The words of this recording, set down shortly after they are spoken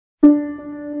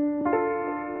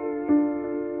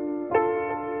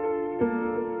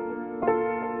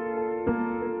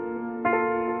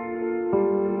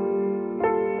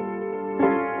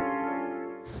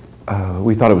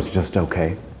We thought it was just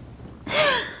okay.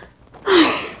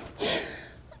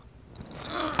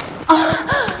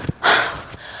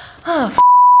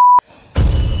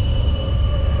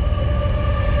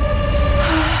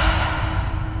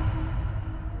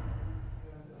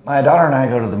 My daughter and I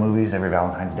go to the movies every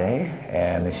Valentine's Day,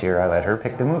 and this year I let her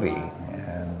pick the movie,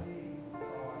 and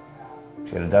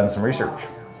she had done some research.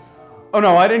 Oh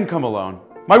no, I didn't come alone.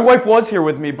 My wife was here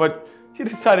with me, but she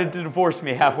decided to divorce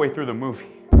me halfway through the movie.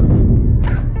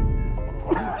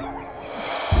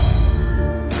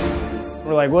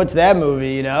 We're like, what's that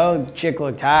movie, you know? The chick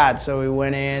looked hot, so we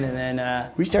went in and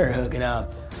then we started hooking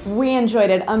up. We enjoyed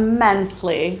it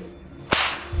immensely.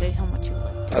 Say how much you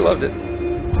liked it. I loved it.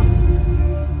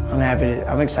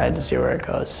 I'm excited to see where it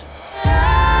goes.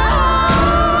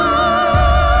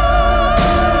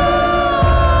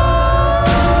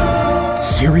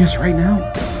 Serious right now?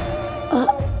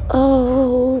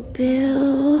 Oh,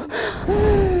 Bill.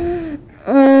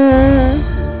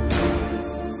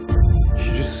 She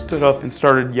just stood up and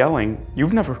started yelling.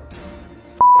 You've never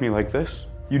me like this.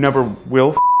 You never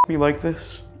will me like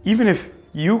this. Even if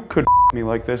you could me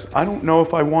like this, I don't know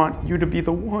if I want you to be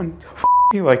the one to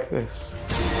me like this.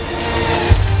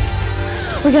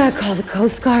 We gotta call the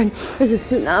Coast Guard. There's a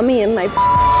tsunami in my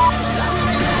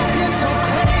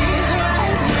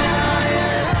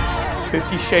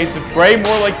 50 Shades of Grey,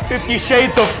 more like 50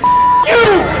 Shades of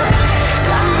you!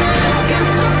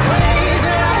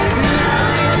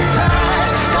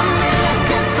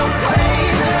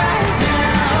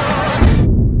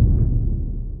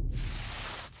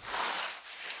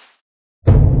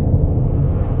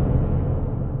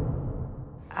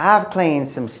 I've cleaned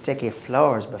some sticky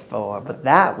floors before, but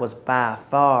that was by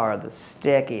far the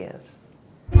stickiest.